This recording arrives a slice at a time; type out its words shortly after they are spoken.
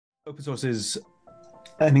Open source is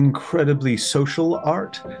an incredibly social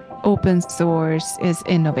art. Open source is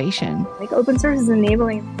innovation. Like open source is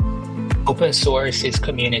enabling. Open source is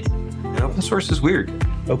community. And open source is weird.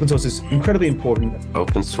 Open source is incredibly important.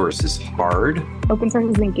 Open source is hard. Open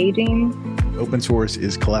source is engaging. Open source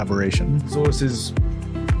is collaboration. Open source is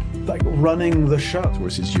like running the show. Open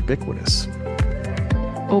source is ubiquitous.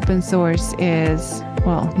 Open source is,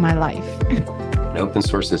 well, my life. And open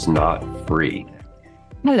source is not free.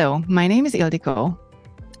 Hello, my name is Ildiko.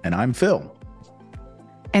 And I'm Phil.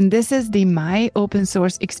 And this is the My Open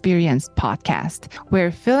Source Experience podcast,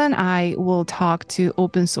 where Phil and I will talk to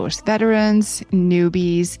open source veterans,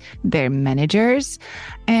 newbies, their managers,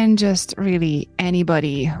 and just really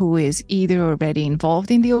anybody who is either already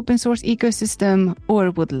involved in the open source ecosystem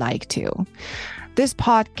or would like to. This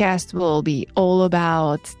podcast will be all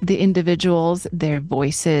about the individuals, their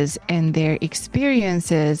voices, and their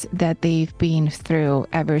experiences that they've been through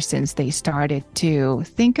ever since they started to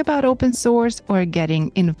think about open source or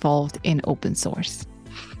getting involved in open source.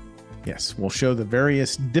 Yes, we'll show the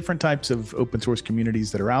various different types of open source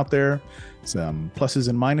communities that are out there, some pluses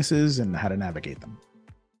and minuses, and how to navigate them.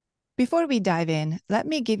 Before we dive in, let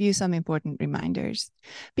me give you some important reminders.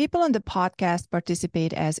 People on the podcast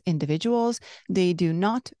participate as individuals. They do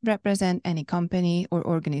not represent any company or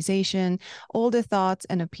organization. All the thoughts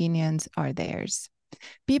and opinions are theirs.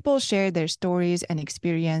 People share their stories and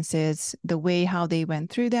experiences, the way how they went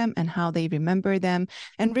through them and how they remember them,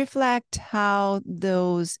 and reflect how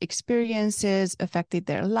those experiences affected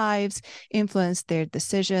their lives, influenced their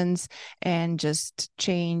decisions, and just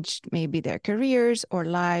changed maybe their careers or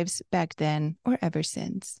lives back then or ever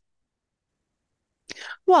since.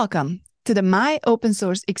 Welcome to the My Open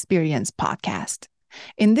Source Experience podcast.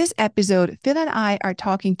 In this episode, Phil and I are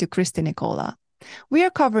talking to Kristi Nikolla. We are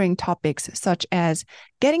covering topics such as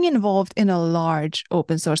getting involved in a large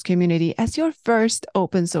open source community as your first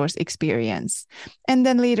open source experience, and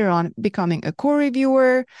then later on becoming a core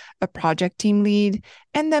reviewer, a project team lead,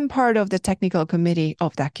 and then part of the technical committee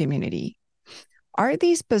of that community. Are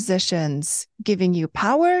these positions giving you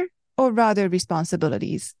power or rather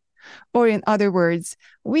responsibilities? Or in other words,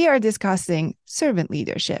 we are discussing servant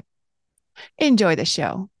leadership. Enjoy the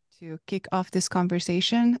show. To kick off this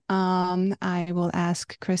conversation, I will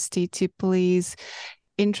ask Kristi to please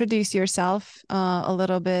introduce yourself a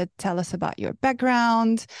little bit. Tell us about your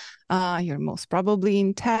background. You're most probably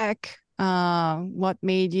in tech. What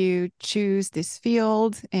made you choose this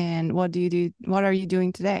field, and what do you do? What are you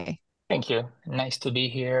doing today? Thank you. Nice to be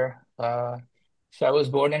here. So I was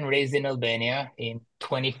born and raised in Albania. In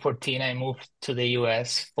 2014, I moved to the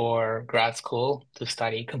US for grad school to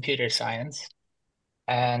study computer science.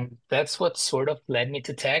 And that's what sort of led me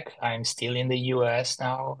to tech. I'm still in the US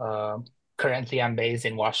now. Currently, I'm based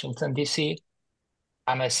in Washington, D.C.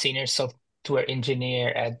 I'm a senior software engineer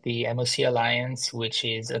at the MOC Alliance, which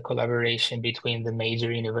is a collaboration between the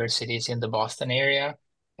major universities in the Boston area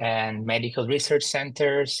and medical research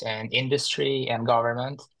centers and industry and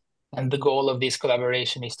government. And the goal of this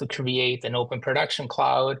collaboration is to create an open production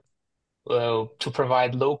cloud to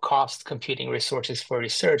provide low-cost computing resources for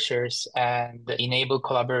researchers and enable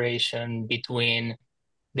collaboration between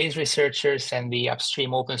these researchers and the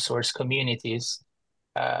upstream open source communities,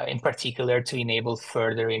 in particular to enable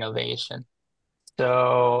further innovation.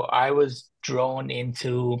 So I was drawn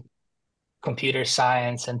into computer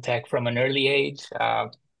science and tech from an early age.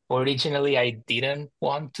 Originally, I didn't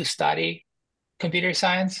want to study computer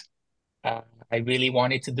science. I really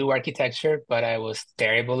wanted to do architecture, but I was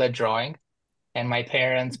terrible at drawing. And my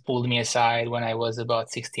parents pulled me aside when I was about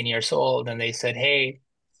 16 years old, and they said, "Hey,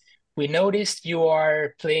 we noticed you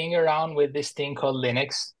are playing around with this thing called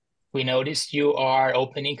Linux. We noticed you are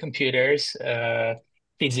opening computers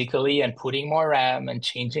physically and putting more RAM and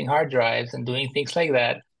changing hard drives and doing things like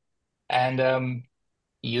that. And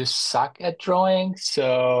you suck at drawing,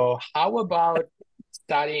 so how about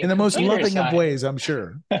studying In the most computer loving of science?" ways, I'm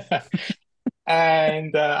sure.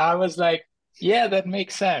 And I was like, yeah, that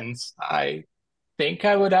makes sense. I think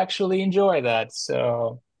I would actually enjoy that.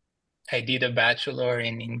 So I did a bachelor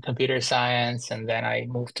in computer science, and then I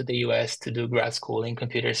moved to the US to do grad school in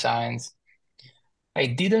computer science. I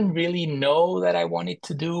didn't really know that I wanted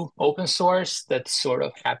to do open source. That sort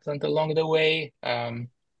of happened along the way.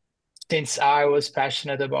 Since I was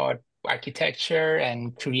passionate about architecture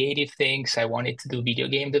and creative things, I wanted to do video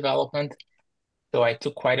game development. So I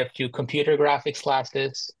took quite a few computer graphics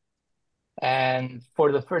classes. And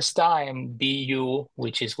for the first time, BU,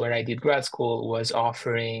 which is where I did grad school, was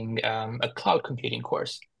offering a cloud computing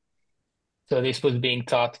course. So this was being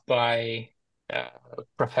taught by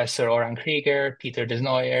Professor Oran Krieger, Peter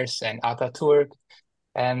Desnoyers, and Atatürk.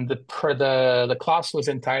 And the class was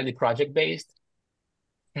entirely project based.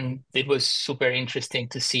 And it was super interesting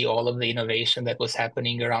to see all of the innovation that was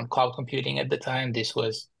happening around cloud computing at the time. This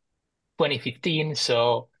was 2015,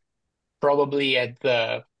 so probably at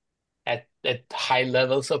high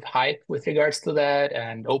levels of hype with regards to that.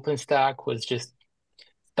 And OpenStack was just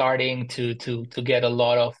starting to get a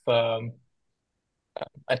lot of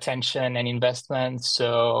attention and investment.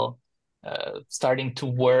 So starting to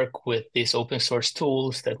work with these open source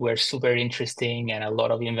tools that were super interesting and a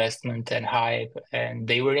lot of investment and hype, and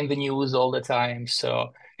they were in the news all the time.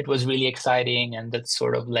 So it was really exciting, and that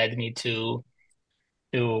sort of led me to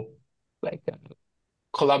like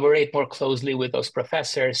collaborate more closely with those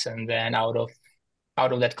professors. And then out of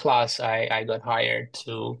that class, I got hired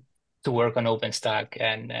to work on OpenStack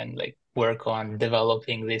and like work on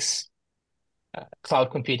developing this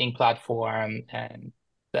cloud computing platform, and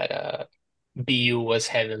that BU was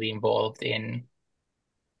heavily involved in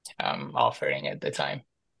offering at the time.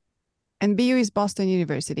 And BU is Boston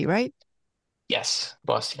University, right? Yes,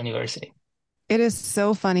 Boston University. It is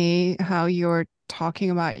so funny how you're talking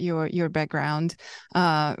about your background.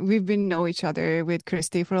 We've been know each other with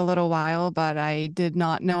Kristi for a little while, but I did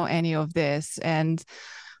not know any of this. And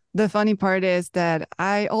the funny part is that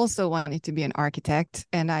I also wanted to be an architect,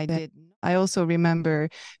 and I did. I also remember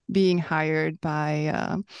being hired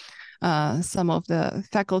by some of the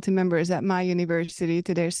faculty members at my university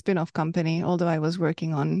to their spin-off company, although I was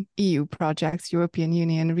working on EU projects, European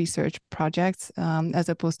Union research projects, as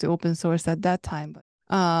opposed to open source at that time.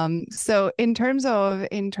 So in terms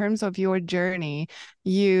of your journey,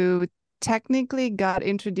 you technically got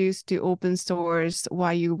introduced to open source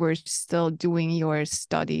while you were still doing your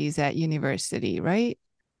studies at university, right?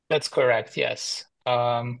 That's correct, yes.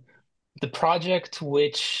 The project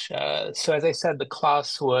so as I said, the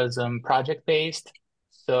class was project-based.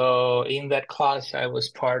 So in that class, I was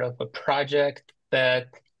part of a project that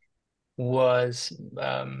was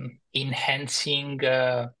enhancing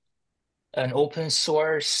an open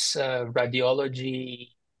source radiology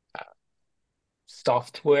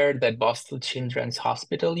software that Boston Children's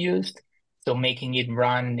Hospital used. So making it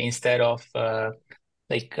run instead of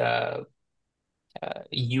like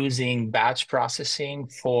using batch processing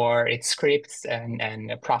for its scripts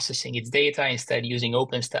and processing its data, instead using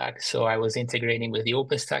OpenStack. So I was integrating with the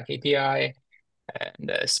OpenStack API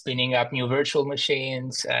and spinning up new virtual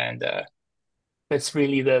machines. And that's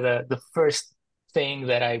really the first thing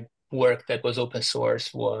that I worked that was open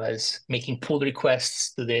source, was making pull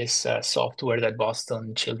requests to this software that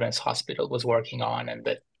Boston Children's Hospital was working on. And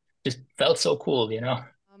that just felt so cool, you know?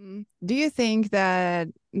 Do you think that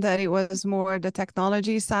it was more the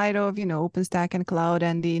technology side of, OpenStack and cloud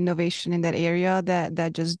and the innovation in that area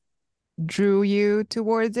that just drew you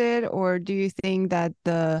towards it? Or do you think that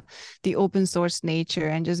the open source nature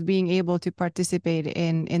and just being able to participate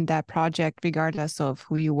in that project, regardless of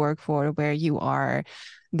who you work for, where you are,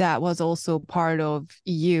 that was also part of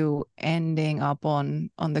you ending up on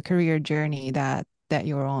the career journey that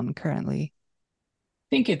you're on currently?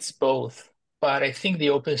 I think it's both. But I think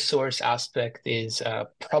the open source aspect is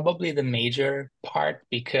probably the major part,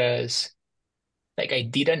 because like I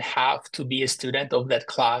didn't have to be a student of that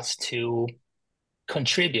class to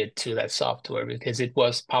contribute to that software, because it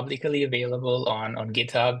was publicly available on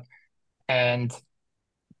GitHub, and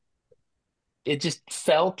it just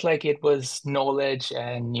felt like it was knowledge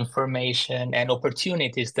and information and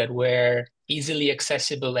opportunities that were easily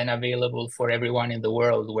accessible and available for everyone in the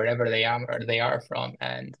world, wherever they are from.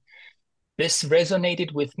 And this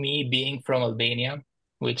resonated with me, being from Albania,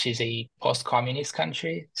 which is a post-communist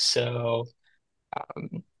country. So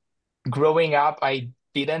growing up, I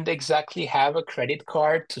didn't exactly have a credit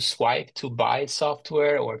card to swipe to buy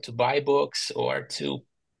software or to buy books or to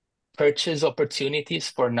purchase opportunities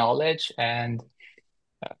for knowledge. And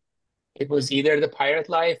it was either the pirate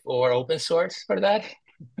life or open source for that.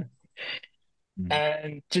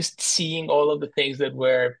 And just seeing all of the things that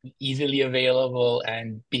were easily available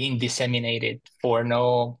and being disseminated for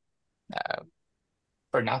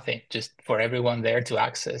nothing, just for everyone there to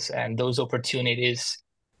access. And those opportunities,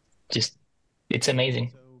 just, it's amazing.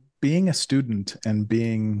 So being a student and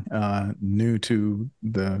being new to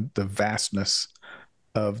the vastness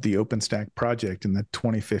of the OpenStack project in the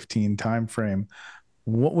 2015 timeframe,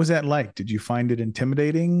 what was that like? Did you find it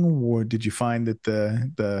intimidating, or did you find that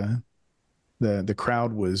the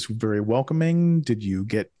crowd was very welcoming? Did you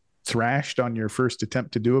get thrashed on your first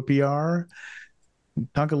attempt to do a PR?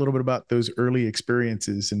 Talk a little bit about those early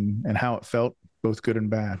experiences and how it felt, both good and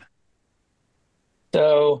bad.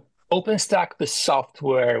 So OpenStack, the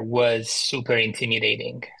software, was super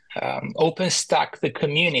intimidating. OpenStack, the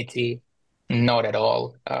community, Not at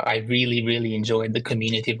all. I really, really enjoyed the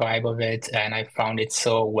community vibe of it, and I found it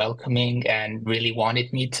so welcoming and really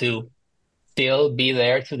wanted me to still be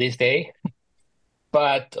there to this day.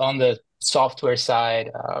 But on the software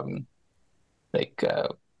side, like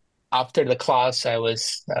after the class,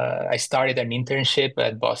 I started an internship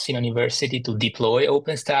at Boston University to deploy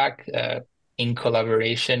OpenStack in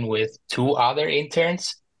collaboration with two other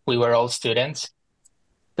interns. We were all students.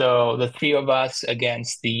 So the three of us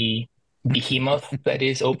against the behemoth that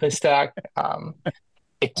is OpenStack.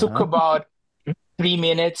 It took about 3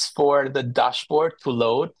 minutes for the dashboard to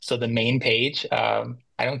load, so the main page. I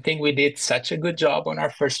don't think we did such a good job on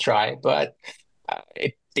our first try, but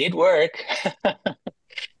it did work.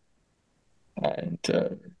 And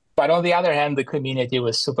but on the other hand, the community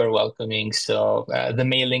was super welcoming. So the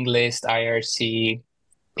mailing list, IRC,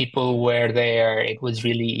 people were there. It was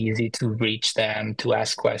really easy to reach them, to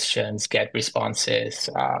ask questions, get responses.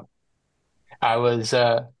 I was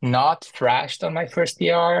not thrashed on my first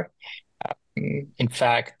PR. In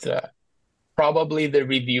fact, probably the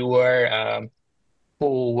reviewer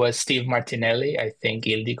who was Steve Martinelli, I think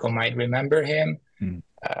Ildiko might remember him.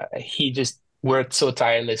 He just worked so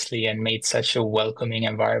tirelessly and made such a welcoming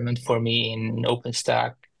environment for me in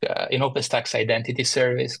OpenStack's identity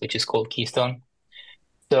service, which is called Keystone.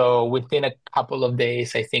 So within a couple of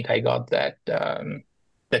days, I think I got that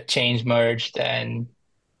change merged and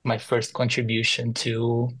my first contribution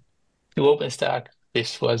to OpenStack.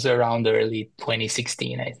 This was around early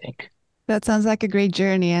 2016, I think. That sounds like a great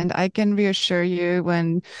journey. And I can reassure you,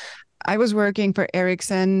 when I was working for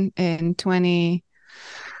Ericsson in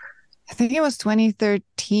I think it was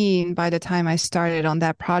 2013 by the time I started on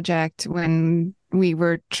that project, when we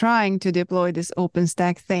were trying to deploy this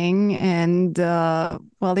OpenStack thing. And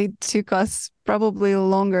well, it took us probably a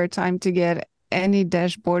longer time to get any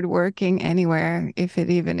dashboard working anywhere, if it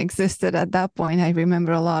even existed at that point. I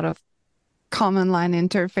remember a lot of command line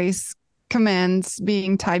interface commands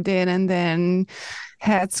being typed in and then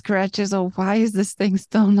head scratches of why is this thing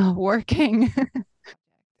still not working?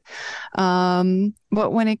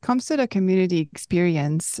 But when it comes to the community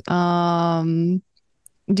experience,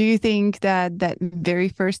 do you think that that very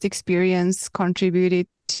first experience contributed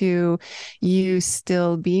to you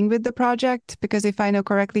still being with the project? Because if I know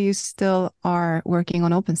correctly, you still are working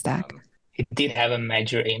on OpenStack. It did have a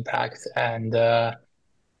major impact, and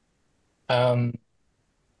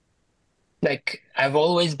like I've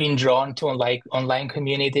always been drawn to online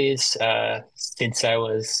communities since I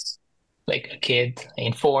was like a kid,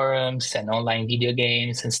 in forums and online video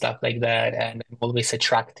games and stuff like that. And I'm always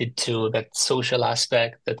attracted to that social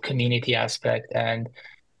aspect, that community aspect. And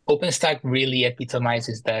OpenStack really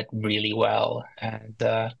epitomizes that really well. And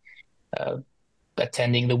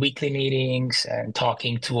attending the weekly meetings and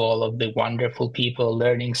talking to all of the wonderful people,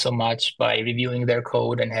 learning so much by reviewing their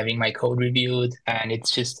code and having my code reviewed. And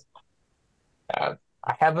it's just, I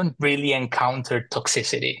haven't really encountered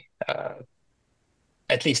toxicity.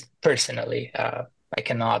 At least personally, I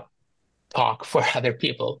cannot talk for other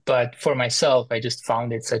people, but for myself, I just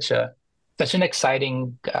found it such an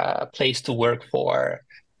exciting place to work for,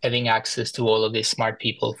 having access to all of these smart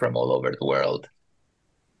people from all over the world.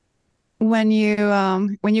 When you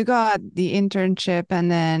got the internship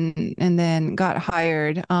and then got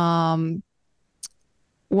hired,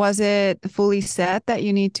 was it fully set that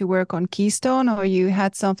you need to work on Keystone, or you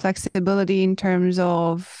had some flexibility in terms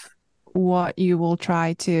of what you will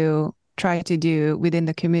try to do within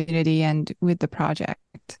the community and with the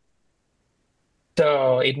project?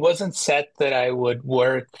 So it wasn't set that I would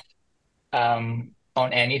work on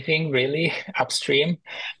anything really upstream.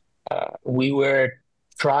 We were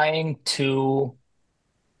trying to.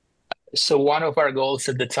 So one of our goals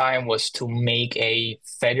at the time was to make a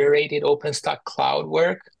federated OpenStack cloud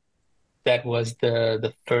work. That was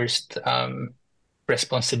the first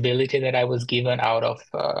responsibility that I was given out of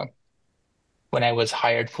when I was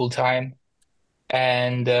hired full-time.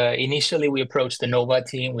 And initially we approached the Nova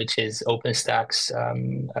team, which is OpenStack's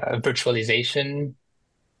virtualization,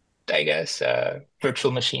 I guess,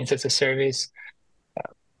 virtual machines as a service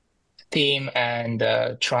team, and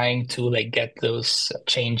trying to like get those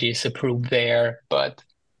changes approved there. But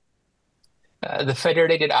the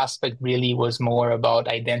federated aspect really was more about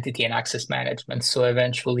identity and access management. So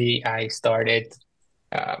eventually I started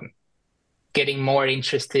getting more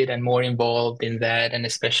interested and more involved in that, and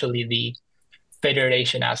especially the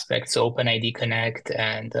federation aspects, so OpenID Connect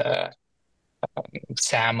and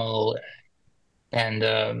SAML,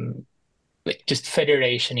 and like just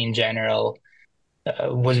federation in general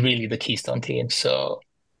was really the Keystone team. So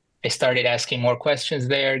I started asking more questions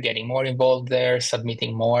there, getting more involved there,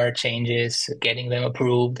 submitting more changes, getting them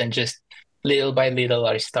approved, and just little by little,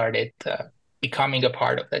 I started becoming a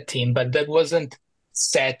part of that team, but that wasn't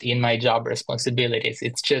set in my job responsibilities.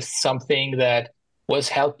 It's just something that was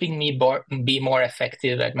helping me be more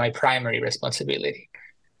effective at my primary responsibility,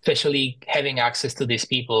 especially having access to these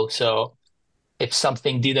people. So if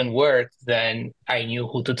something didn't work, then I knew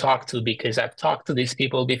who to talk to because I've talked to these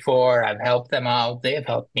people before. I've helped them out. They've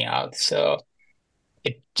helped me out. So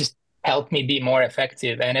it just helped me be more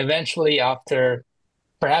effective. And eventually, after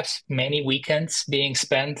perhaps many weekends being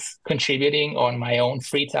spent contributing on my own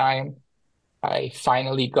free time, I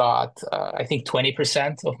finally got, I think,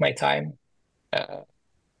 20% of my time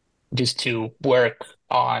just to work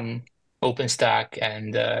on OpenStack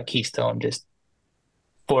and Keystone, just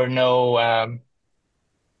for no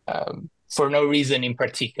reason in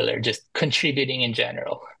particular, just contributing in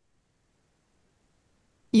general.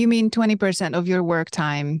 You mean 20% of your work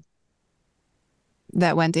time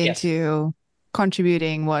that went into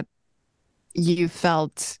contributing what you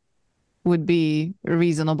felt would be a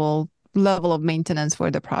reasonable level of maintenance for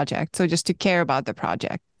the project. So just to care about the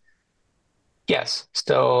project. Yes.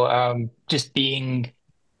 So just being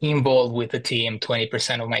involved with the team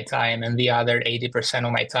 20% of my time, and the other 80%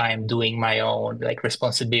 of my time doing my own like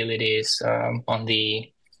responsibilities on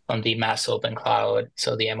the Mass Open Cloud,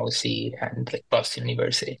 so the MOC and like Boston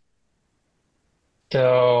University.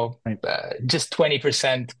 So just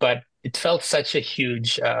 20%, but it felt such a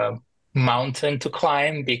huge mountain to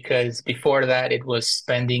climb because before that it was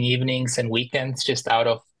spending evenings and weekends just out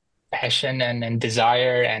of passion and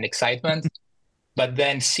desire and excitement. But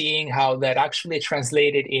then seeing how that actually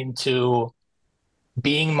translated into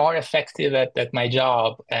being more effective at my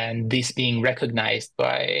job and this being recognized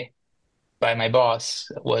by my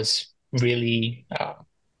boss was really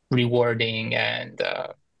rewarding and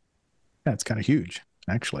that's kind of huge,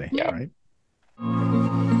 actually. Yeah. Right.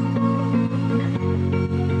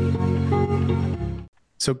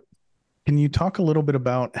 So can you talk a little bit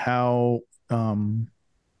about how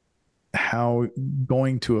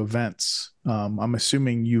going to events, I'm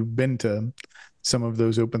assuming you've been to some of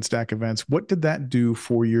those OpenStack events. What did that do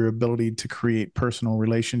for your ability to create personal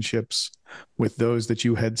relationships with those that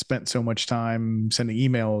you had spent so much time sending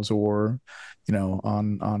emails or,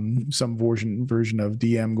 on some version of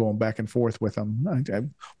DM going back and forth with them?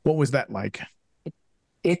 What was that like?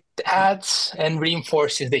 It adds and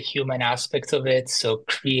reinforces the human aspect of it, so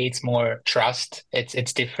creates more trust.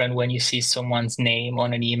 It's different when you see someone's name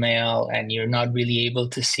on an email and you're not really able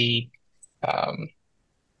to see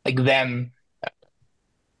like them.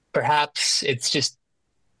 Perhaps it's just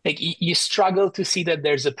like you struggle to see that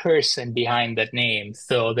there's a person behind that name.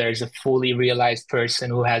 So there's a fully realized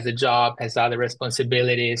person who has a job, has other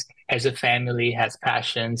responsibilities, has a family, has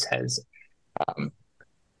passions, has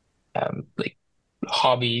like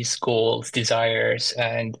hobbies, goals, desires,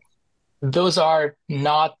 and those are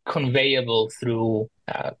not conveyable through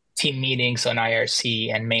team meetings on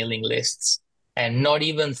IRC and mailing lists, and not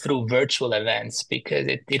even through virtual events because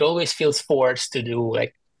it always feels forced to do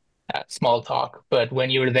like small talk. But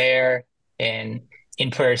when you're there in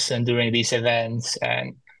person during these events,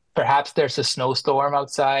 and perhaps there's a snowstorm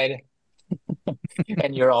outside,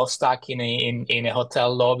 and you're all stuck in a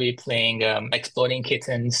hotel lobby playing Exploding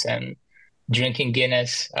Kittens and drinking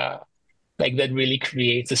Guinness, like that really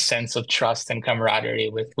creates a sense of trust and camaraderie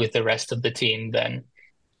with the rest of the team. Then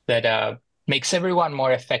that makes everyone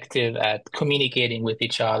more effective at communicating with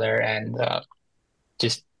each other and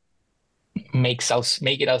just makes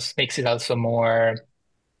it also more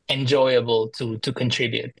enjoyable to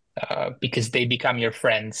contribute because they become your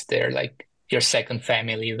friends. They're like your second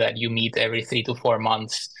family that you meet every 3 to 4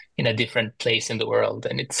 months in a different place in the world.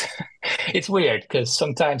 And it's weird because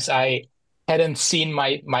sometimes I hadn't seen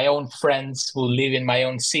my own friends who live in my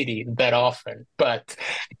own city that often, but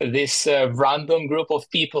this random group of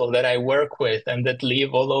people that I work with and that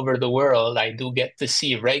live all over the world, I do get to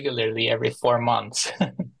see regularly every 4 months.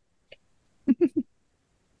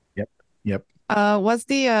 Yep.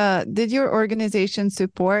 Did your organization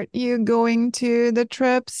support you going to the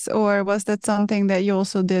trips, or was that something that you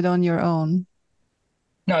also did on your own?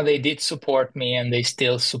 No, they did support me, and they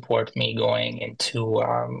still support me going into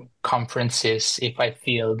conferences if I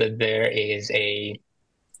feel that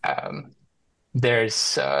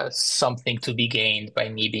there's something to be gained by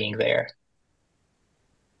me being there,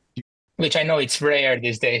 which I know it's rare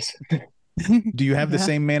these days. Do you have the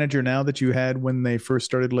same manager now that you had when they first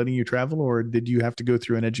started letting you travel, or did you have to go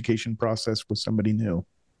through an education process with somebody new?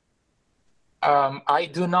 I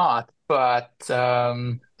do not, but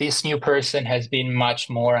this new person has been much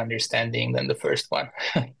more understanding than the first one.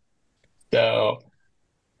 So,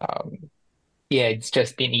 yeah, it's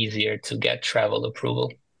just been easier to get travel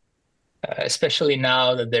approval. especially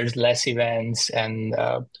now that there's less events and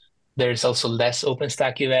there's also less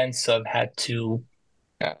OpenStack events. So I've had to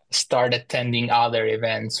start attending other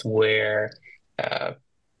events where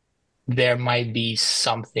there might be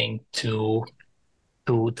something to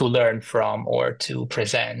learn from or to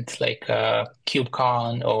present, like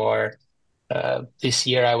KubeCon, or this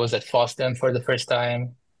year I was at FOSDEM for the first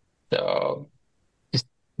time. So just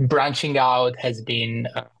branching out has been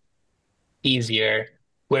easier,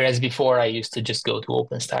 whereas before I used to just go to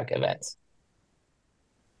OpenStack events.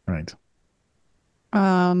 Right.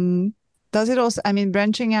 Does it also, I mean,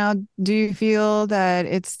 branching out, do you feel that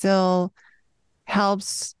it still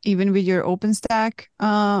helps even with your OpenStack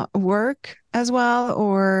work as well?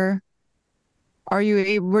 Or were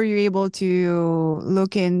you able to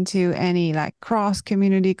look into any like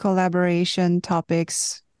cross-community collaboration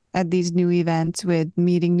topics at these new events with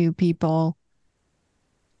meeting new people?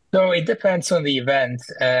 So it depends on the event,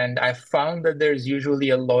 and I found that there's usually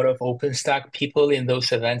a lot of OpenStack people in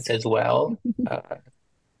those events as well.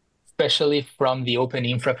 Especially from the Open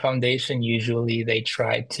Infra Foundation, usually they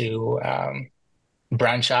try to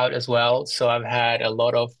branch out as well. So I've had a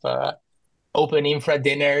lot of Open Infra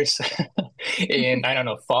dinners in, I don't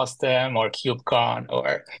know, FOSDEM or KubeCon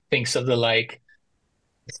or things of the like.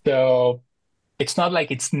 So it's not like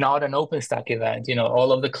it's not an OpenStack event.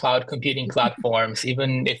 All of the cloud computing platforms,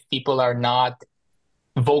 even if people are not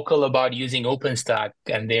vocal about using OpenStack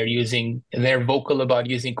and they're vocal about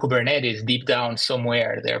using Kubernetes, deep down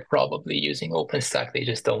somewhere, they're probably using OpenStack. They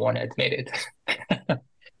just don't want to admit it.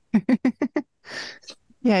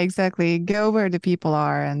 Yeah, exactly. Go where the people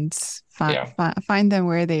are and find them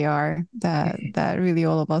where they are. That really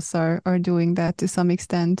all of us are doing that to some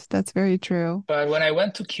extent. That's very true. But when I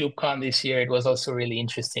went to KubeCon this year, it was also really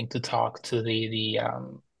interesting to talk to the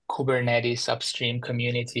Kubernetes upstream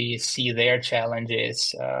community, see their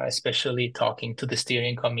challenges, especially talking to the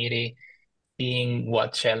steering committee, seeing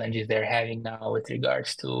what challenges they're having now with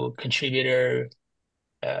regards to contributor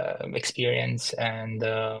experience and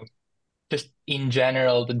just in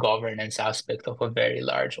general, the governance aspect of a very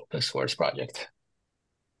large open source project.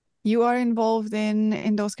 You are involved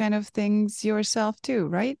in those kind of things yourself too,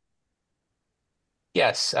 right?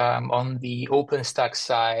 Yes, on the OpenStack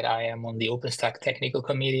side, I am on the OpenStack technical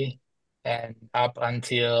committee. And up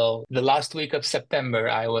until the last week of September,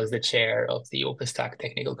 I was the chair of the OpenStack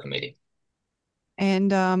technical committee.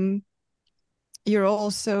 And you're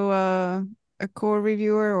also a core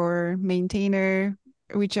reviewer or maintainer,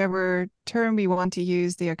 whichever term we want to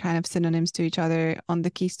use, they are kind of synonyms to each other on the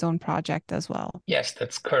Keystone project as well. Yes,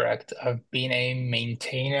 that's correct. I've been a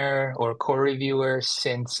maintainer or core reviewer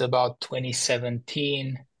since about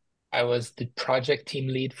 2017. I was the project team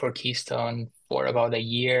lead for Keystone for about a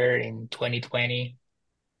year in 2020.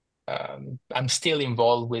 I'm still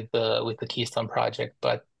involved with the Keystone project,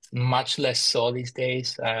 but much less so these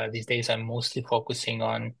days. These days, I'm mostly focusing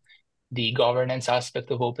on the governance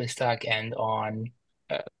aspect of OpenStack and on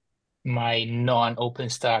my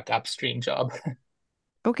non-OpenStack upstream job.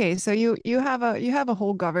 Okay, so you have a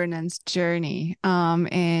whole governance journey,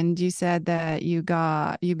 and you said that you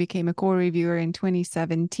became a core reviewer in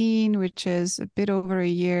 2017, which is a bit over a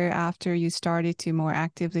year after you started to more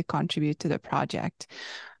actively contribute to the project.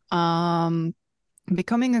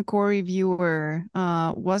 Becoming a core reviewer,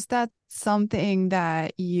 was that something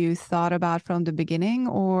that you thought about from the beginning,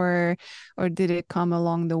 or did it come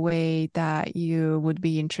along the way that you would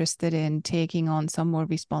be interested in taking on some more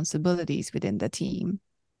responsibilities within the team?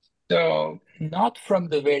 So not from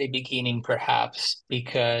the very beginning, perhaps,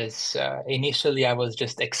 because initially I was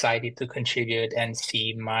just excited to contribute and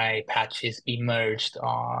see my patches be merged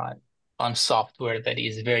on software that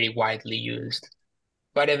is very widely used.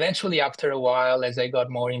 But eventually, after a while, as I got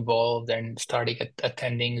more involved and started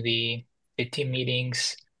attending the team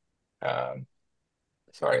meetings, as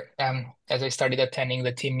I started attending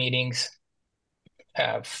the team meetings,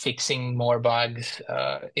 fixing more bugs,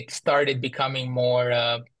 it started becoming more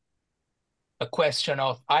a question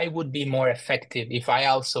of I would be more effective if I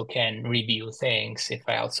also can review things, if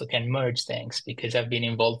I also can merge things, because I've been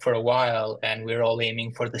involved for a while and we're all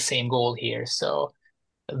aiming for the same goal here. So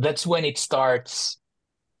that's when it starts,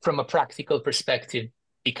 from a practical perspective,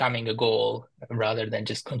 becoming a goal rather than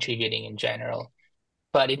just contributing in general.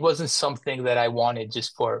 But it wasn't something that I wanted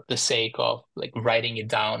just for the sake of like writing it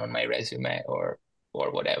down on my resume or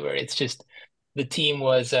whatever. It's just the team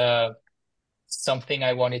was something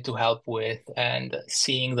I wanted to help with, and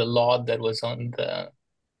seeing the load that was on the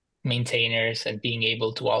maintainers and being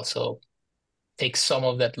able to also take some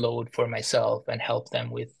of that load for myself and help them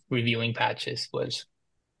with reviewing patches was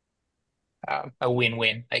a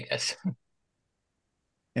win-win, I guess.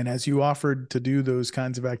 And as you offered to do those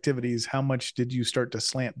kinds of activities, how much did you start to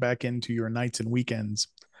slant back into your nights and weekends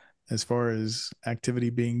as far as activity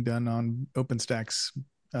being done on OpenStack's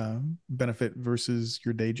benefit versus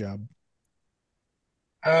your day job?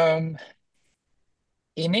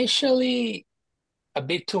 Initially, a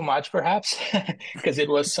bit too much, perhaps, because it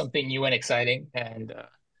was something new and exciting. And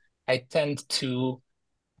I tend to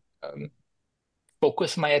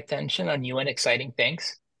focus my attention on new and exciting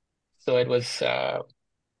things. So it was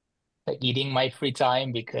like eating my free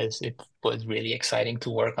time because it was really exciting to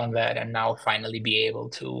work on that and now finally be able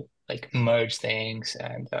to like merge things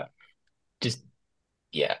and just,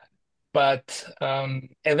 yeah. But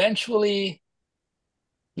eventually,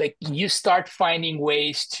 like you start finding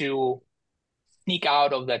ways to sneak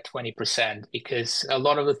out of that 20% because a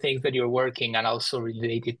lot of the things that you're working on also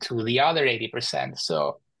related to the other 80%.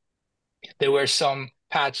 So there were some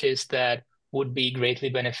patches that would be greatly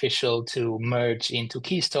beneficial to merge into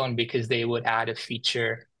Keystone because they would add a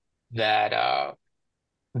feature that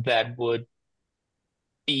that would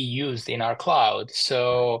be used in our cloud.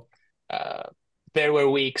 So there were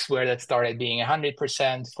weeks where that started being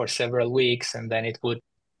 100% for several weeks, and then it would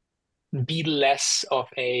be less of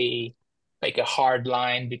a like a hard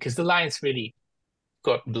line because the lines really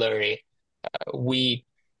got blurry. We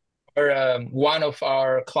or one of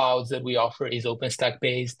our clouds that we offer is OpenStack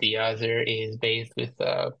based. The other is based with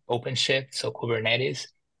OpenShift, so Kubernetes.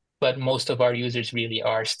 But most of our users really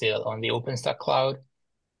are still on the OpenStack cloud.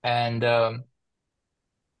 And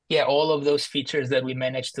yeah, all of those features that we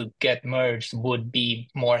managed to get merged would be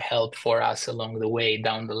more help for us along the way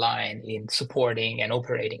down the line in supporting and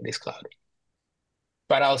operating this cloud.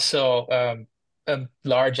 But also a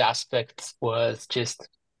large aspect was just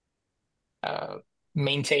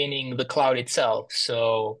maintaining the cloud itself.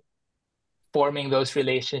 So forming those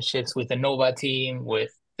relationships with the Nova team,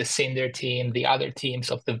 with the Cinder team, the other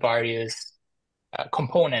teams of the various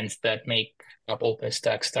components that make up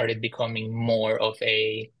OpenStack started becoming more of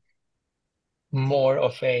a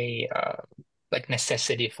like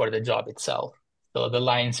necessity for the job itself. So the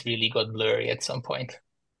lines really got blurry at some point.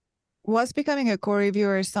 Was becoming a core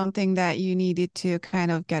reviewer something that you needed to kind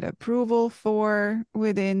of get approval for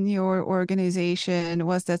within your organization?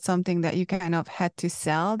 Was that something that you kind of had to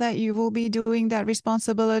sell that you will be doing that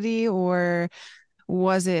responsibility, or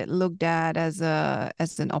was it looked at as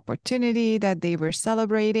an opportunity that they were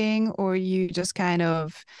celebrating, or you just kind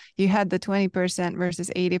of you had the 20% versus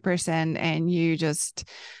 80% and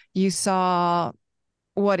you saw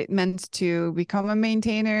what it meant to become a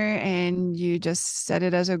maintainer and you just set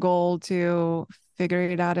it as a goal to figure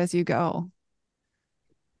it out as you go?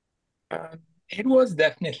 It was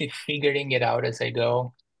definitely figuring it out as I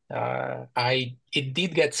go. It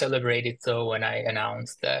did get celebrated though when I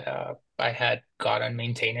announced that I had gotten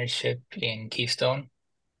maintainership in Keystone.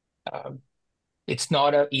 It's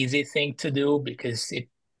not an easy thing to do because it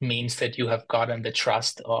means that you have gotten the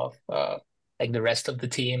trust of like the rest of the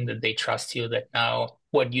team, that they trust you, that now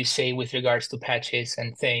what you say with regards to patches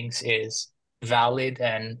and things is valid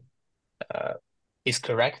and is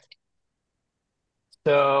correct.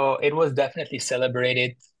 So it was definitely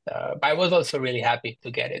celebrated. I was also really happy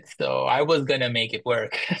to get it. So I was gonna make it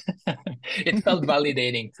work. It felt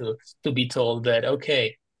validating to be told that,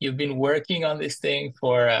 okay, you've been working on this thing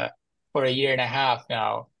for a year and a half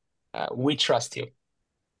now. We trust you.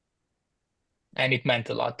 And it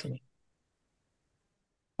meant a lot to me.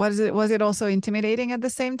 Was it also intimidating at the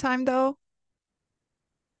same time though?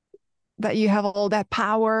 That you have all that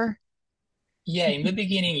power? Yeah, in the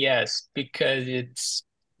beginning, yes, because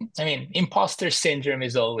imposter syndrome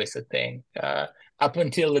is always a thing. Up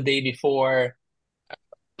until the day before,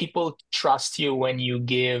 people trust you when you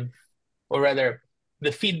give, or rather,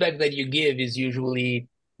 the feedback that you give is usually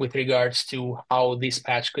with regards to how this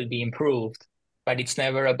patch could be improved, but it's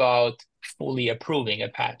never about fully approving a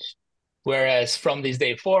patch. Whereas from this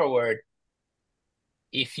day forward,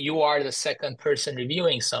 if you are the second person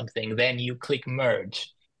reviewing something, then you click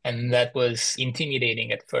merge. And that was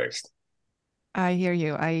intimidating at first. I hear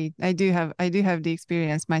you. I do have the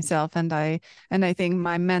experience myself, and I think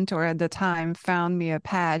my mentor at the time found me a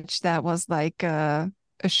patch that was like a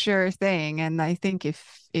sure thing, and I think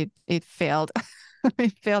if it failed.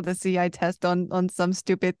 It failed the CI test on some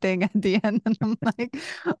stupid thing at the end, and I'm like,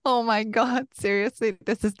 oh my God, seriously,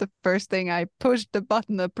 this is the first thing I pushed the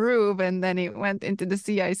button approve, and then it went into the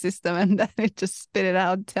CI system, and then it just spit it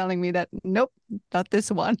out telling me that nope, not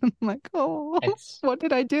this one. I'm like, oh, what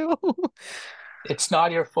did I do? It's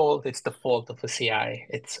not your fault. It's the fault of the CI.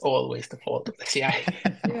 It's always the fault of the CI.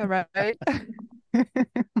 Yeah, right.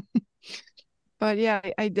 But yeah,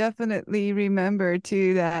 I definitely remember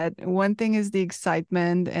too that one thing is the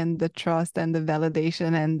excitement and the trust and the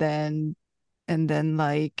validation, and then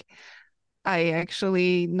like I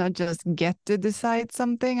actually not just get to decide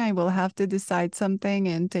something, I will have to decide something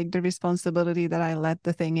and take the responsibility that I let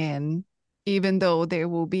the thing in, even though there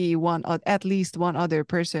will be at least one other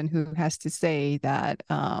person who has to say that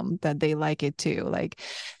they like it too. Like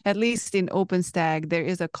at least in OpenStack, there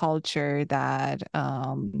is a culture that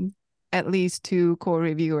at least two core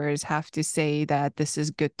reviewers have to say that this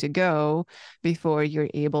is good to go before you're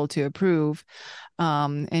able to approve.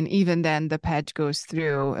 And even then, the patch goes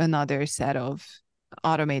through another set of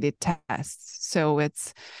automated tests. So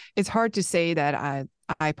it's hard to say that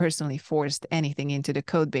I personally forced anything into the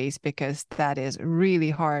code base, because that is really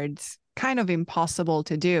hard, kind of impossible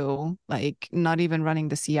to do. Like not even running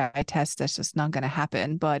the CI test, that's just not going to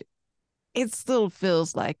happen. But it still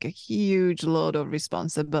feels like a huge load of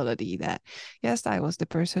responsibility that, yes, I was the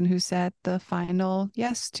person who said the final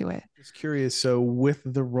yes to it. Just curious. So with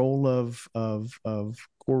the role of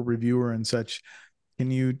core reviewer and such, can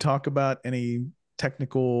you talk about any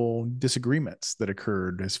technical disagreements that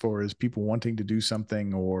occurred as far as people wanting to do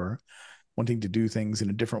something or wanting to do things in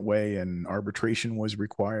a different way and arbitration was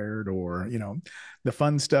required, or the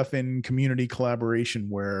fun stuff in community collaboration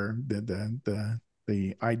where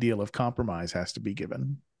the ideal of compromise has to be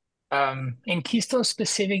given? In Keystone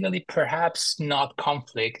specifically, perhaps not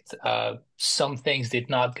conflict. Some things did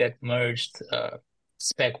not get merged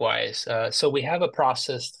spec-wise. So we have a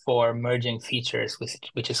process for merging features,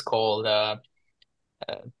 which is called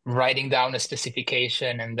writing down a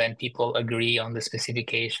specification, and then people agree on the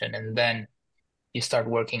specification, and then you start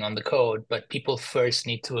working on the code. But people first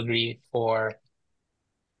need to agree for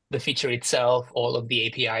the feature itself, all of the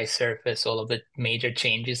API surface, all of the major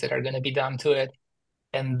changes that are going to be done to it.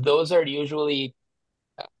 And those are usually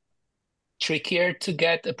trickier to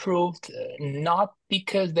get approved, not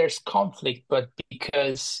because there's conflict, but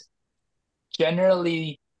because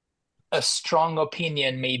generally a strong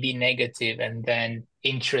opinion may be negative, and then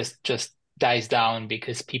interest just dies down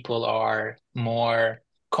because people are more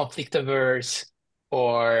conflict averse,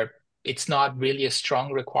 or it's not really a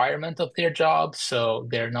strong requirement of their job, so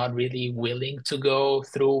they're not really willing to go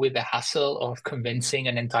through with the hassle of convincing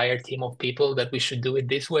an entire team of people that we should do it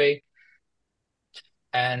this way.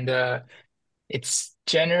 And it's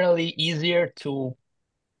generally easier to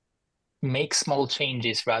make small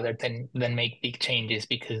changes rather than make big changes,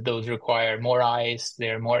 because those require more eyes,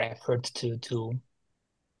 they're more effort to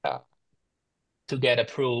get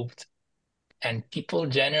approved, and people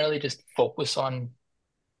generally just focus on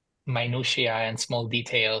minutiae and small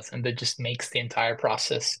details, and that just makes the entire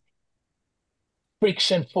process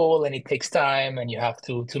frictionful, and it takes time, and you have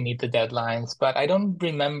to meet the deadlines. But I don't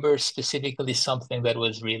remember specifically something that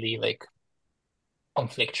was really like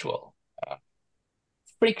conflictual.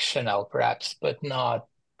 Frictional perhaps, but not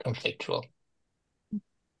conflictual.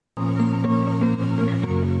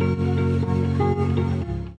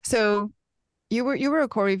 So you were a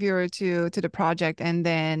core reviewer to the project, and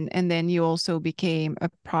then you also became a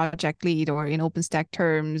project lead, or in OpenStack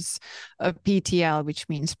terms, a PTL, which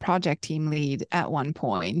means project team lead at one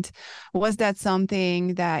point. Was that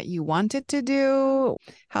something that you wanted to do?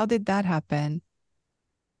 How did that happen?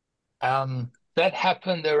 That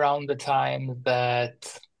happened around the time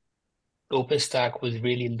that OpenStack was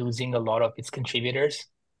really losing a lot of its contributors.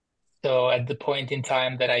 So at the point in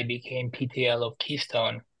time that I became PTL of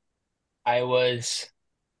Keystone, I was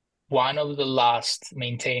one of the last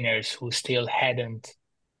maintainers who still hadn't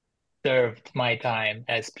served my time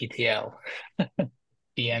as PTL.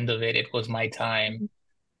 The end of it, it was my time.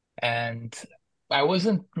 And I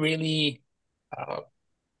wasn't really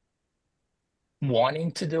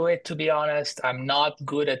wanting to do it, to be honest. I'm not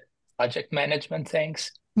good at project management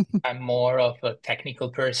things. I'm more of a technical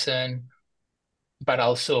person, but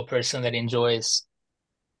also a person that enjoys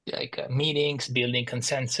like meetings, building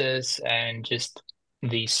consensus, and just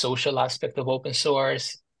the social aspect of open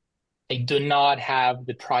source. I do not have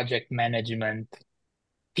the project management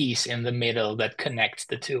piece in the middle that connects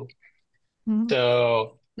the two. Mm-hmm.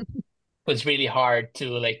 So it was really hard to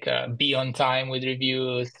like be on time with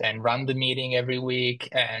reviews and run the meeting every week,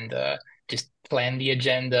 and just plan the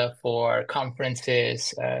agenda for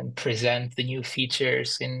conferences and present the new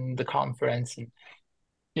features in the conference. And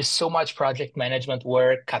just so much project management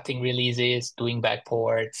work, cutting releases, doing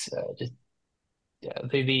backports.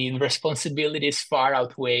 The responsibilities far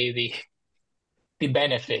outweigh the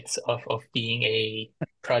benefits of being a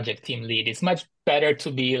project team lead. It's much better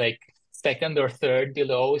to be like second or third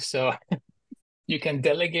below, so you can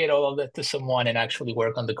delegate all of that to someone and actually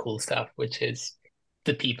work on the cool stuff, which is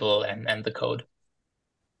the people and the code.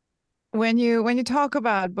 when you talk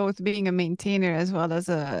about both being a maintainer as well as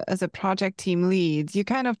a project team lead, you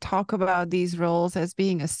kind of talk about these roles as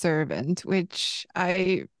being a servant, which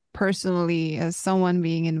I personally, as someone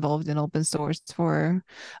being involved in open source for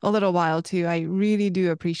a little while too, I really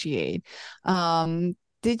do appreciate.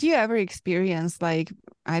 Did you ever experience, like,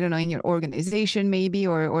 I don't know, in your organization maybe,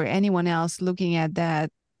 or anyone else looking at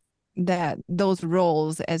that those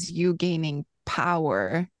roles as you gaining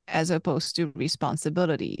power as opposed to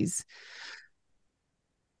responsibilities?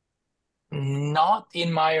 Not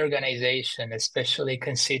in my organization, especially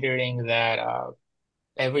considering that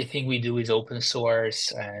everything we do is open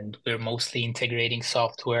source and we're mostly integrating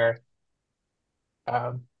software.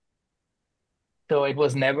 Um, so it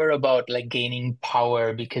was never about like gaining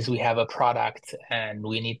power because we have a product and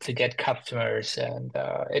we need to get customers. And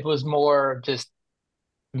it was more just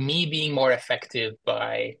me being more effective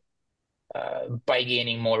by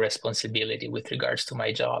gaining more responsibility with regards to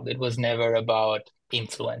my job. It was never about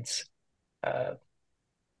influence. Uh,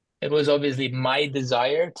 it was obviously my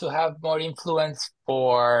desire to have more influence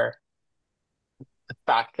for the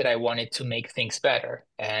fact that I wanted to make things better,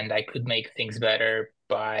 and I could make things better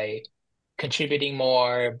by contributing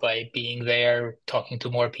more, by being there, talking to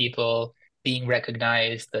more people, being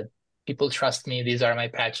recognized that people trust me. These are my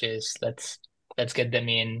patches. Let's get them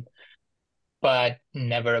in, but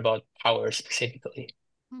never about power specifically.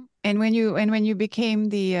 And when you became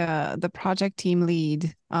the project team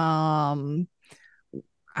lead,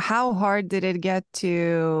 how hard did it get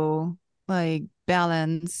to like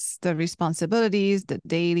balance the responsibilities, the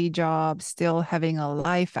daily job, still having a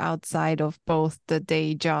life outside of both the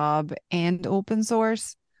day job and open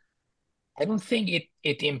source? I don't think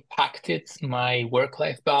it impacted my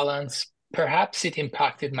work-life balance. Perhaps it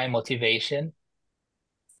impacted my motivation,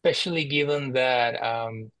 especially given that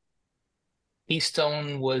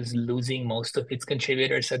Keystone was losing most of its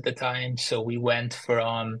contributors at the time. So we went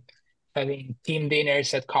from having team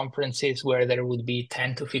dinners at conferences where there would be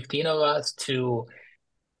 10 to 15 of us to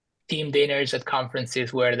team dinners at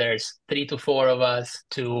conferences where there's 3 to 4 of us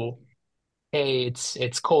to, hey, it's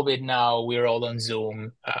COVID now, we're all on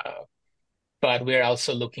Zoom. But we're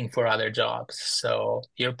also looking for other jobs. So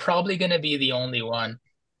you're probably going to be the only one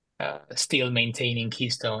still maintaining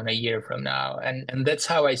Keystone a year from now. And that's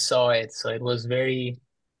how I saw it. So it was very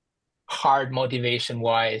hard motivation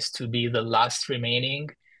wise to be the last remaining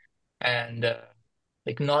and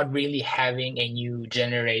like not really having a new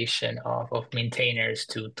generation of maintainers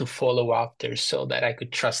to follow after so that I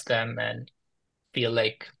could trust them and feel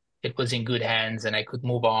like it was in good hands and I could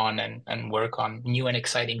move on and work on new and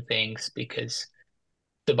exciting things because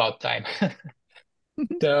it's about time.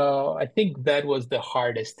 So I think that was the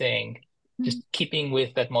hardest thing, just keeping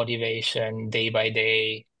with that motivation day by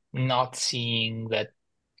day, not seeing that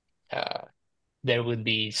uh, there would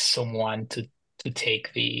be someone to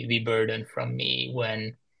take the burden from me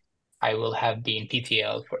when I will have been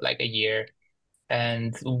PTL for like a year.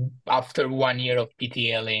 And after 1 year of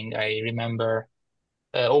PTLing, I remember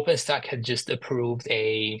OpenStack had just approved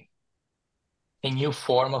a new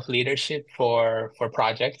form of leadership for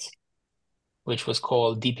projects, which was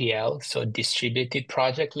called DPL, so Distributed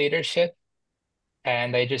Project Leadership.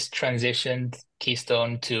 And I just transitioned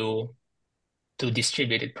Keystone to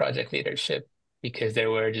distributed project leadership because there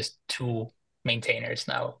were just 2 maintainers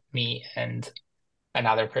now, me and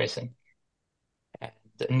another person. And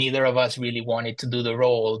neither of us really wanted to do the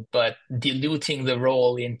role, but diluting the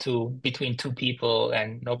role into between 2 people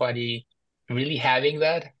and nobody really having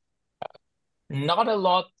that, not a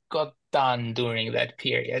lot got done during that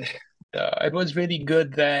period. It was really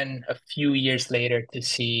good then a few years later to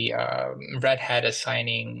see Red Hat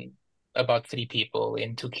assigning about 3 people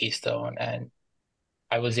into Keystone, and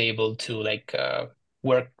I was able to like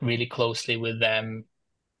work really closely with them,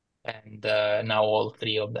 and now all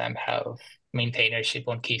 3 of them have maintainership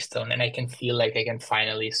on Keystone, and I can feel like I can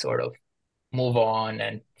finally sort of move on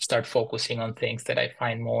and start focusing on things that I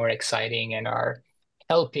find more exciting and are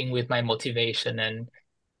helping with my motivation and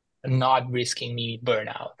not risking me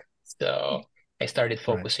burnout. So I started Right.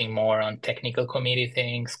 focusing more on technical committee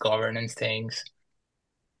things, governance things.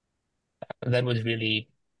 That was really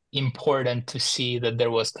important to see that there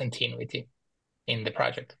was continuity in the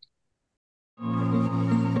project.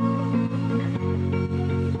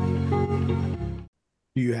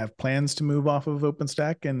 Do you have plans to move off of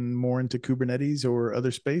OpenStack and more into Kubernetes or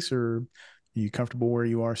other space, or are you comfortable where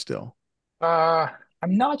you are still?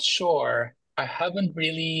 I'm not sure. I haven't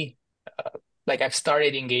really like I've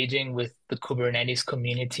started engaging with the Kubernetes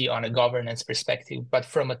community on a governance perspective, but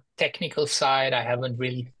from a technical side, I haven't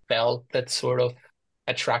really felt that sort of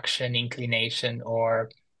attraction, inclination,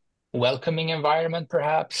 or welcoming environment,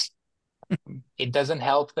 perhaps. It doesn't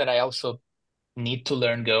help that I also need to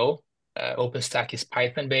learn Go. OpenStack is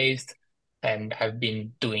Python based, and I've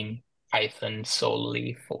been doing Python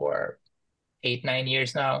solely for 8, 9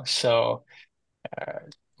 years now. So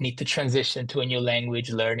need to transition to a new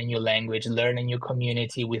language, learn a new language, learn a new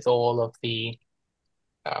community with all of the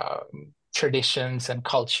traditions and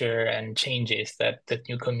culture and changes that that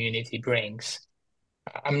new community brings.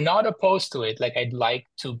 I'm not opposed to it. Like, I'd like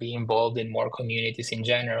to be involved in more communities in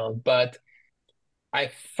general, but I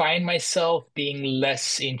find myself being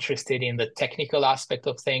less interested in the technical aspect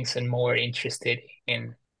of things and more interested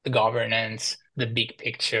in the governance, the big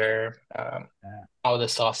picture, how the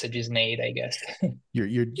sausage is made, I guess.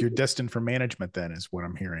 You're destined for management then, is what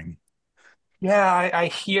I'm hearing. Yeah, I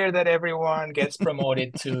hear that everyone gets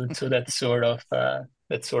promoted to that sort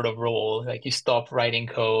of role. Like, you stop writing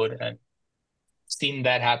code, and seen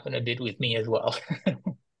that happen a bit with me as well.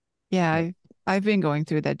 Yeah, I've been going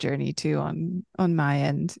through that journey too on my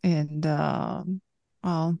end, and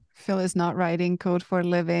well, Phil is not writing code for a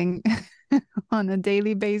living on a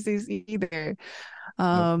daily basis either.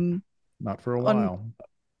 Nope, not for a On while.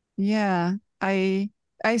 Yeah, I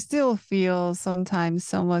still feel sometimes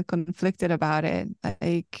somewhat conflicted about it.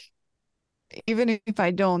 Like, even if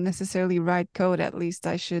I don't necessarily write code, at least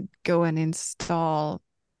I should go and install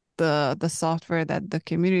the software that the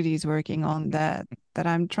community is working on, that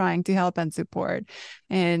I'm trying to help and support,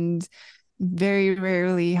 and very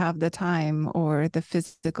rarely have the time or the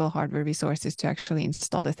physical hardware resources to actually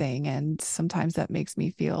install the thing. And sometimes that makes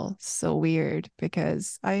me feel so weird,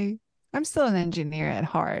 because I'm still an engineer at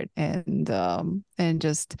heart, and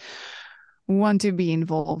just want to be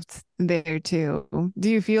involved there too. Do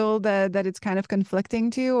you feel that it's kind of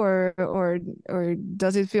conflicting too, or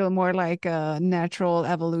does it feel more like a natural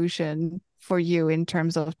evolution for you in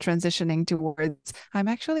terms of transitioning towards, I'm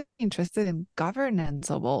actually interested in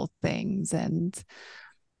governance of all things? And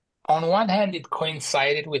On one hand, it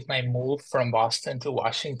coincided with my move from Boston to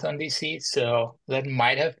Washington, D.C., so that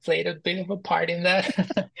might have played a bit of a part in that.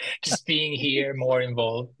 Just being here, more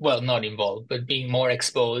involved, well, not involved, but being more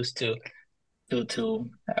exposed to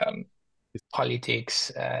politics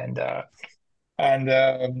and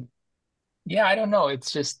yeah, I don't know.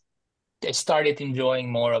 It's just I started enjoying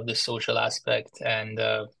more of the social aspect and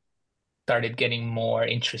started getting more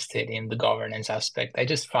interested in the governance aspect. I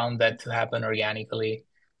just found that to happen organically.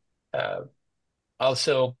 Uh,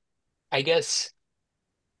 Also, I guess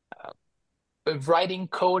writing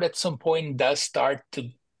code at some point does start to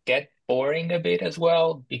get boring a bit as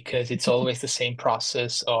well, because it's always the same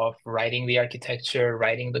process of writing the architecture,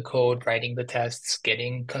 writing the code, writing the tests,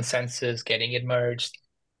 getting consensus, getting it merged.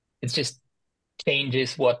 It just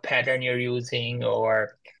changes what pattern you're using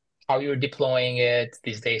or how you're deploying it.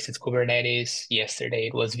 These days it's Kubernetes. Yesterday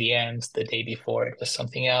it was VMs. The day before it was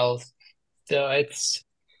something else. So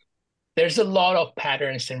there's a lot of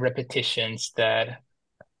patterns and repetitions that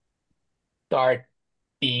start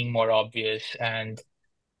being more obvious, and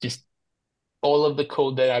just all of the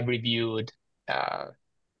code that I've reviewed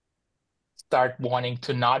start wanting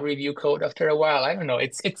to not review code after a while. I don't know.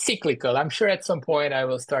 It's cyclical. I'm sure at some point I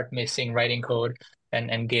will start missing writing code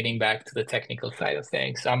and getting back to the technical side of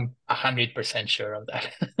things. I'm 100% sure of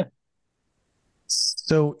that.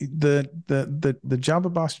 So the job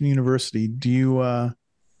at Boston University, do you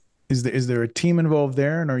is there a team involved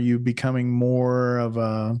there, and are you becoming more of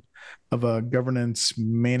a governance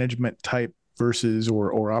management type versus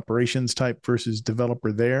or operations type versus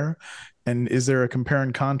developer there? And is there a compare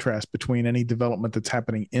and contrast between any development that's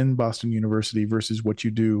happening in Boston University versus what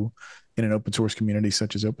you do in an open source community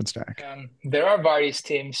such as OpenStack? There are various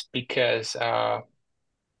teams because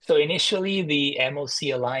so initially the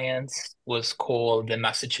MOC Alliance was called the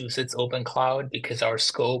Massachusetts Open Cloud because our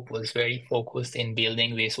scope was very focused in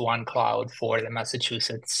building this one cloud for the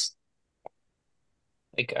Massachusetts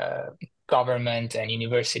like government and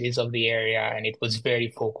universities of the area, and it was very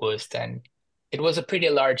focused, and it was a pretty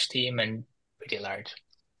large team and pretty large.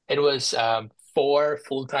 It was 4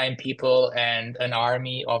 full-time people and an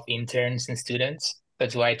army of interns and students.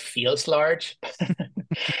 That's why it feels large.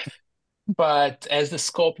 But as the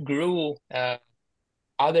scope grew,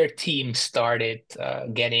 other teams started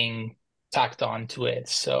getting tacked onto it.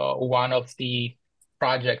 So one of the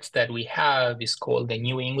projects that we have is called the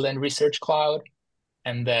New England Research Cloud,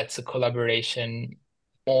 and that's a collaboration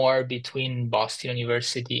more between Boston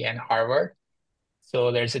University and Harvard.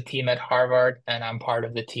 So there's a team at Harvard, and I'm part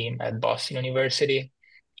of the team at Boston University.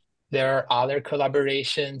 There are other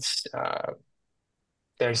collaborations.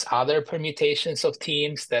 There's other permutations of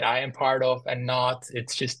teams that I am part of and not.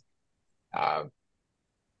 It's just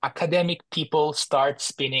academic people start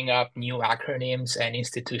spinning up new acronyms and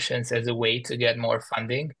institutions as a way to get more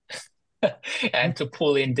funding and to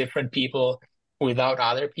pull in different people without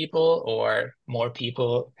other people or more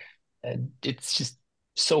people. And it's just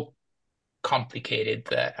so complicated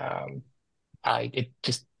that it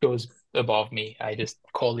just goes above me. I just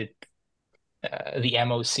call it the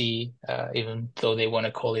MOC, even though they want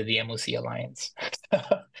to call it the MOC Alliance.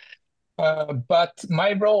 But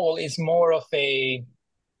my role is more of a,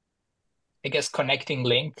 I guess, connecting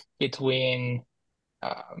link between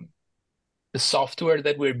the software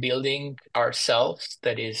that we're building ourselves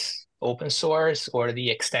that is open source, or the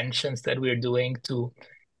extensions that we're doing to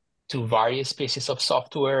various pieces of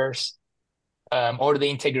softwares, or the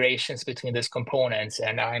integrations between these components.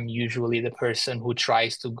 And I'm usually the person who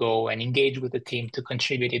tries to go and engage with the team to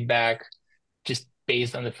contribute it back, just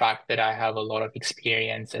based on the fact that I have a lot of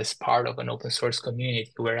experience as part of an open source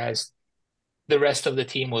community, whereas the rest of the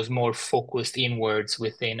team was more focused inwards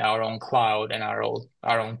within our own cloud and our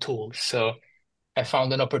own tools. So I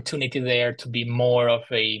found an opportunity there to be more of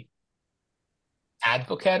a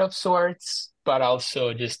advocate of sorts, but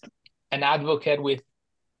also just an advocate with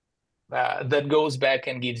that goes back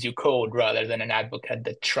and gives you code rather than an advocate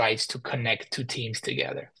that tries to connect two teams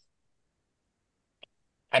together.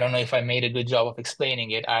 I don't know if I made a good job of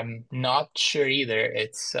explaining it. I'm not sure either.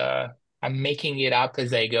 It's I'm making it up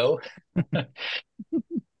as I go.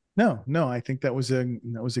 No, I think that was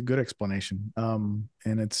a good explanation. And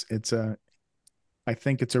I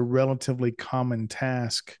think it's a relatively common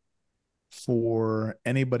task for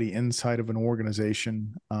anybody inside of an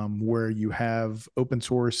organization where you have open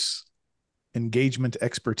source engagement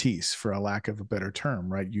expertise, for a lack of a better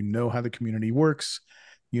term, right? You know how the community works,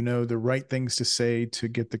 you know the right things to say to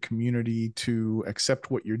get the community to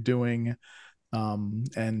accept what you're doing,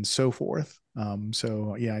 and so forth.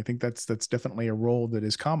 So yeah, I think that's definitely a role that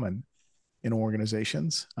is common in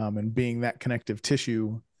organizations, and being that connective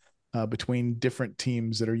tissue between different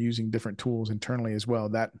teams that are using different tools internally as well.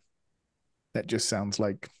 That just sounds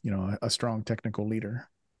like, a strong technical leader.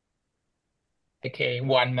 Like a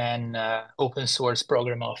one-man open source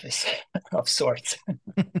program office of sorts.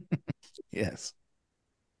 Yes.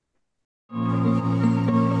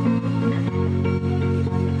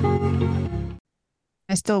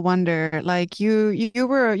 I still wonder, like you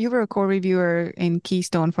were a core reviewer in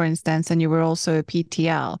Keystone, for instance, and you were also a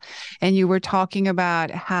PTL, and you were talking about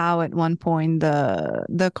how at one point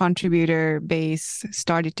the contributor base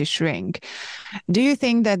started to shrink. Do you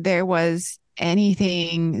think that there was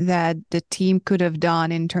anything that the team could have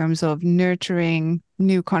done in terms of nurturing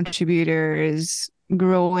new contributors,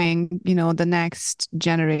 growing, the next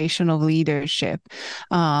generation of leadership?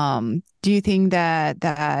 Do you think that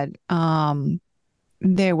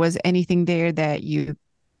there was anything there that you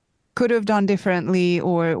could have done differently,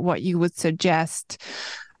 or what you would suggest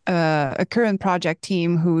a current project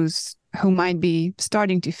team who might be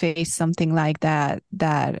starting to face something like that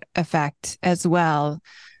effect as well,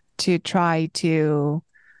 to try to,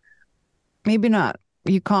 maybe not,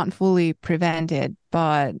 you can't fully prevent it,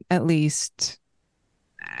 but at least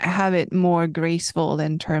have it more graceful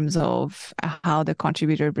in terms of how the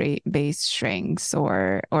contributor base shrinks,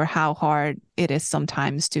 or how hard it is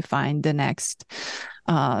sometimes to find the next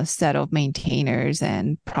set of maintainers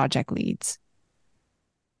and project leads?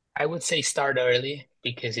 I would say start early,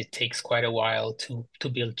 because it takes quite a while to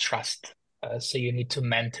build trust. So you need to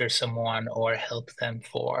mentor someone or help them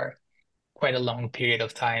for quite a long period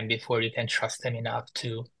of time before you can trust them enough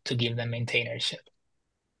to give them maintainership.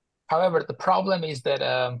 However, the problem is that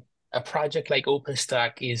a project like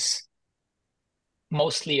OpenStack is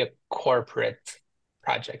mostly a corporate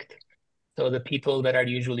project. So the people that are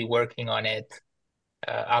usually working on it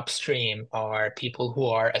upstream are people who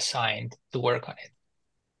are assigned to work on it.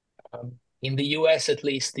 In the US, at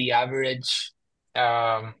least, the average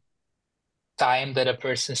time that a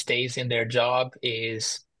person stays in their job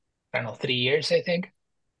is, I don't know, 3 years, I think.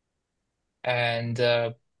 And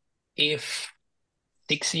if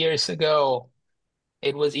 6 years ago,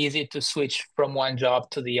 it was easy to switch from one job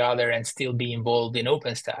to the other and still be involved in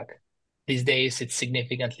OpenStack, these days it's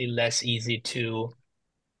significantly less easy to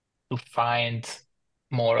find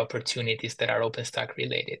more opportunities that are OpenStack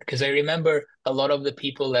related. Because I remember a lot of the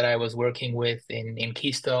people that I was working with in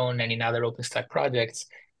Keystone and in other OpenStack projects,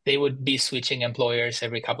 they would be switching employers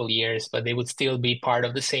every couple of years, but they would still be part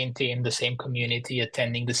of the same team, the same community,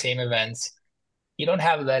 attending the same events. You don't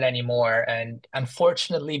have that anymore. And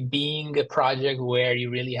unfortunately, being a project where you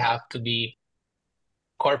really have to be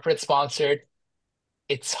corporate sponsored,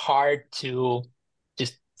 it's hard to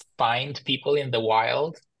just find people in the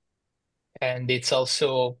wild. And it's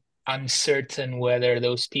also uncertain whether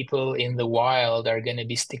those people in the wild are going to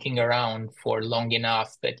be sticking around for long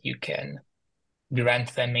enough that you can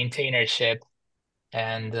grant them maintainership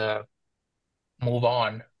and move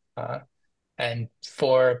on. And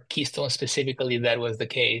for Keystone specifically, that was the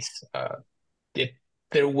case.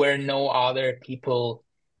 There were no other people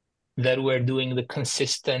that were doing the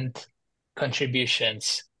consistent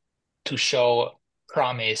contributions to show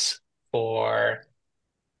promise for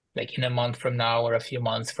like in a month from now or a few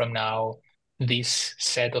months from now, this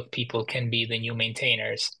set of people can be the new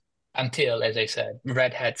maintainers until, as I said,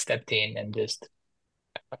 Red Hat stepped in and just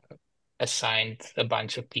assigned a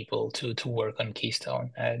bunch of people to work on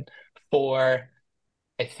Keystone. And for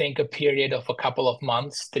I think a period of a couple of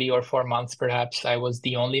months, 3 or 4 months perhaps, I was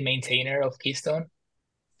the only maintainer of Keystone.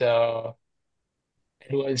 So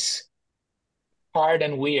it was hard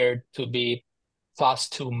and weird to be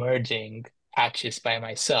 +2 merging patches by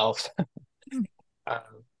myself,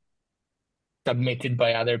 submitted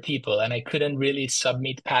by other people. And I couldn't really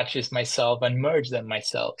submit patches myself and merge them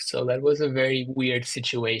myself. So that was a very weird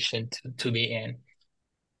situation to be in.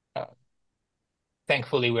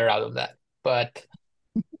 Thankfully, we're out of that. But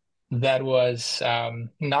that was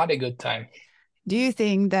not a good time. Do you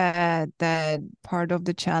think that part of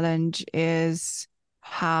the challenge is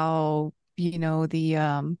how,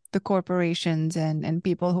 the corporations and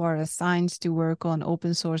people who are assigned to work on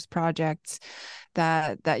open source projects,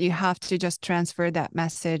 that you have to just transfer that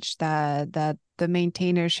message that the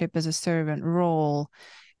maintainership is a servant role,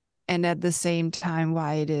 and at the same time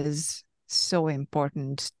why it is so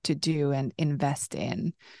important to do and invest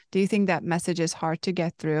in? Do you think that message is hard to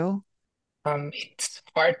get through? It's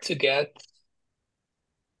hard to get.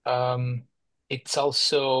 It's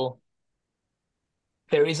also,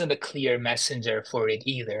 there isn't a clear messenger for it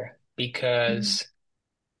either, because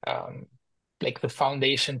like the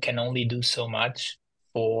foundation can only do so much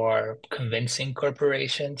for convincing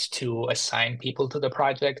corporations to assign people to the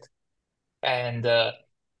project. And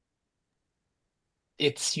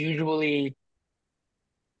it's usually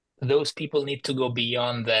those people need to go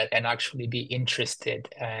beyond that and actually be interested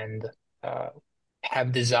and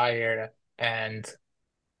have desire and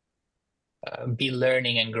be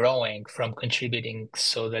learning and growing from contributing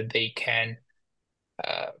so that they can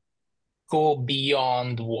go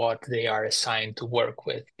beyond what they are assigned to work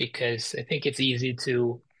with. Because I think it's easy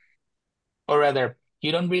to, or rather,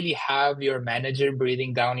 you don't really have your manager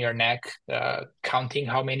breathing down your neck, counting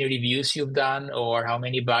how many reviews you've done or how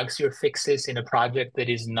many bugs you're fixes in a project that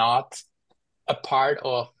is not a part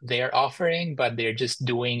of their offering, but they're just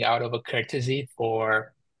doing out of a courtesy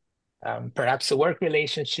for perhaps a work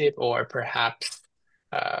relationship or perhaps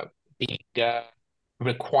being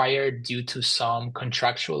required due to some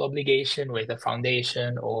contractual obligation with a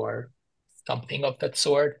foundation or something of that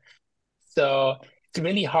sort. So it's a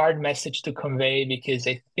really hard message to convey, because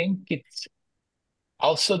I think it's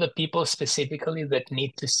also the people specifically that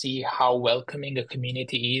need to see how welcoming a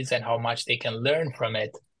community is and how much they can learn from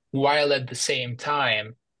it, while at the same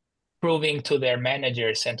time proving to their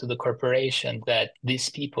managers and to the corporation that these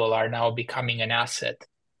people are now becoming an asset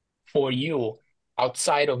for you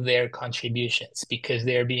outside of their contributions, because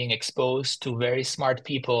they're being exposed to very smart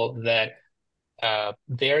people that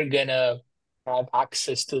they're gonna have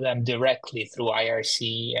access to them directly through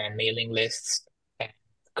IRC and mailing lists and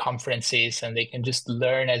conferences, and they can just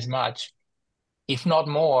learn as much, if not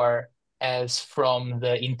more, as from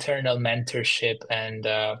the internal mentorship and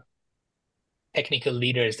technical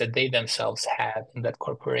leaders that they themselves have in that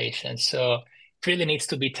corporation. So it really needs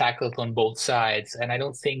to be tackled on both sides. And I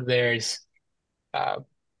don't think there's a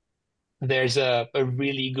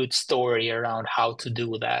really good story around how to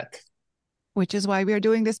do that. Which is why we are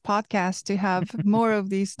doing this podcast, to have more of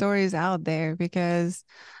these stories out there, because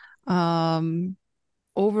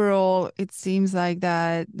overall, it seems like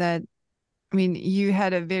that I mean, you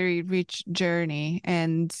had a very rich journey,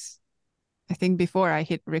 and I think before I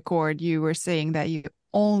hit record, you were saying that you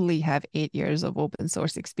only have 8 years of open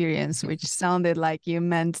source experience, which sounded like you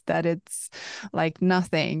meant that it's like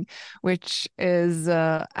nothing, which is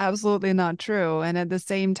absolutely not true. And at the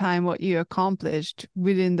same time, what you accomplished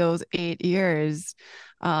within those 8 years,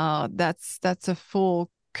 that's a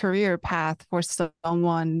full career path for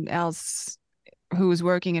someone else who's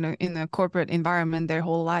working in a corporate environment their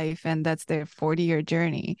whole life, and that's their 40-year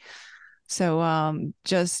journey. So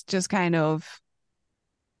just kind of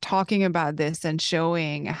talking about this and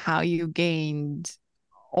showing how you gained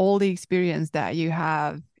all the experience that you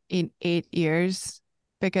have in 8 years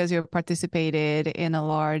because you participated in a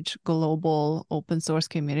large global open source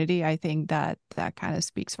community, I think that kind of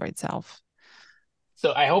speaks for itself.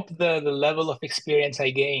 So I hope the level of experience I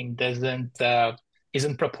gained doesn't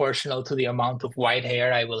isn't proportional to the amount of white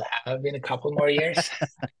hair I will have in a couple more years.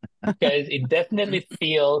 Because it definitely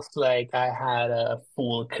feels like I had a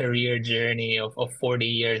full career journey of 40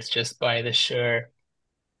 years just by the sheer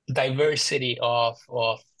diversity of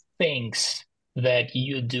things that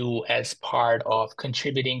you do as part of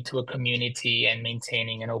contributing to a community and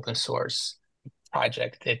maintaining an open source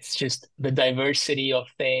project. It's just the diversity of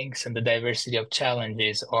things and the diversity of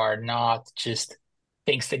challenges are not just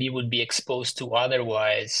things that you would be exposed to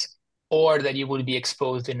otherwise, or that you would be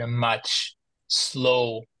exposed in a much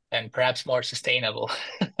slow and perhaps more sustainable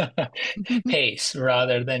pace,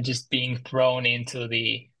 rather than just being thrown into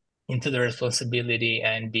the responsibility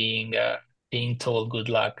and being told good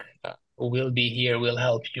luck. We'll be here, we'll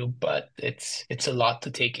help you, but it's a lot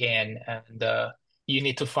to take in, and you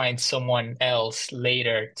need to find someone else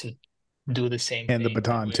later to do the same And the thing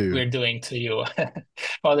baton that too. we're doing to you.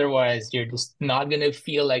 Otherwise, you're just not gonna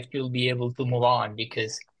feel like you'll be able to move on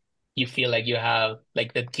because you feel like you have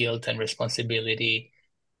like that guilt and responsibility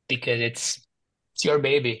because it's your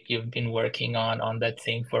baby. You've been working on that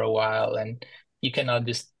thing for a while, and you cannot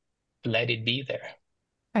just let it be there.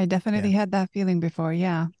 I definitely Yeah. had that feeling before.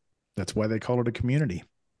 Yeah. That's why they call it a community,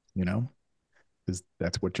 because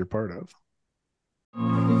that's what you're part of.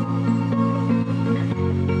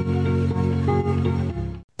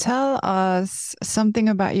 Tell us something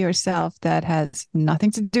about yourself that has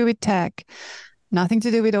nothing to do with tech, nothing to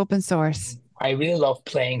do with open source. I really love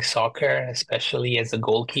playing soccer, especially as a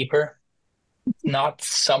goalkeeper. Not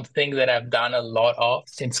something that I've done a lot of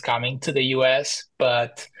since coming to the US,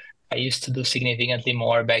 but I used to do significantly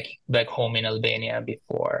more back home in Albania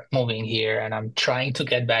before moving here, and I'm trying to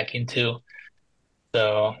get back into.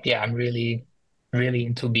 So yeah, I'm really, really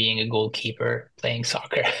into being a goalkeeper, playing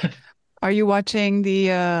soccer. Are you watching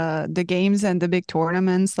the games and the big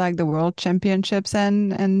tournaments like the World Championships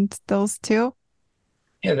and those too?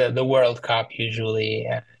 Yeah, the World Cup usually,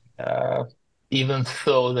 even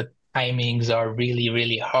though the timings are really,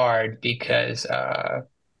 really hard because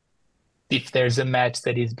if there's a match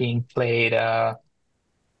that is being played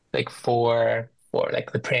like for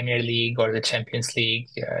like the Premier League or the Champions League,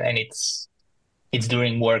 and it's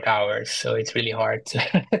during work hours, so it's really hard to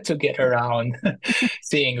to get around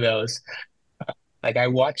seeing those. Like I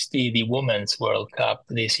watched the Women's World Cup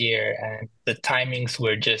this year, and the timings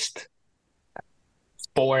were just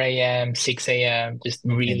 4 a.m., 6 a.m., just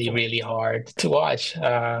really, Painful. really hard to watch.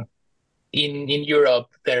 In Europe,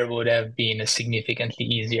 there would have been a significantly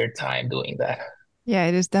easier time doing that. Yeah,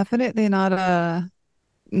 it is definitely not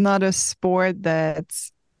a sport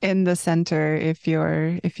that's in the center if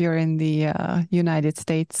you're in the United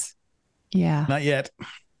States. Yeah. Not yet.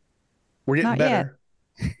 We're getting Not yet. better,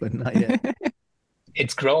 but not yet.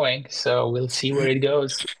 It's growing, so we'll see where it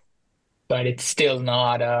goes. But it's still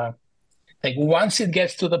not like once it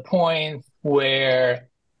gets to the point where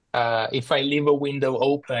if I leave a window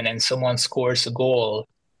open and someone scores a goal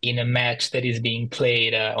in a match that is being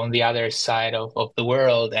played on the other side of the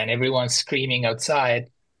world and everyone's screaming outside,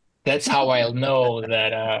 that's how I'll know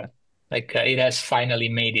that it has finally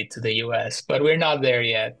made it to the US. But we're not there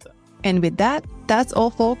yet. And with that, that's all,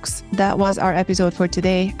 folks. That was our episode for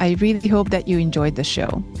today. I really hope that you enjoyed the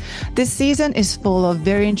show. This season is full of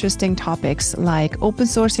very interesting topics like open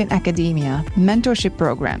source in academia, mentorship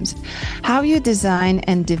programs, how you design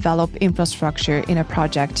and develop infrastructure in a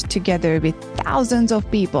project together with thousands of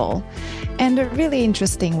people, and a really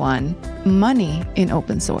interesting one, money in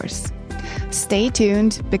open source. Stay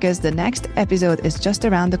tuned because the next episode is just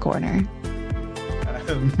around the corner.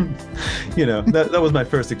 That was my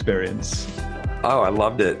first experience. Oh, I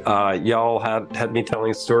loved it. Y'all had me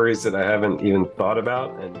telling stories that I haven't even thought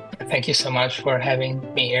about. And Thank you so much for having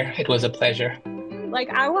me here. It was a pleasure. Like,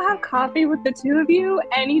 I will have coffee with the two of you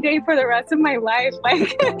any day for the rest of my life.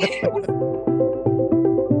 Like,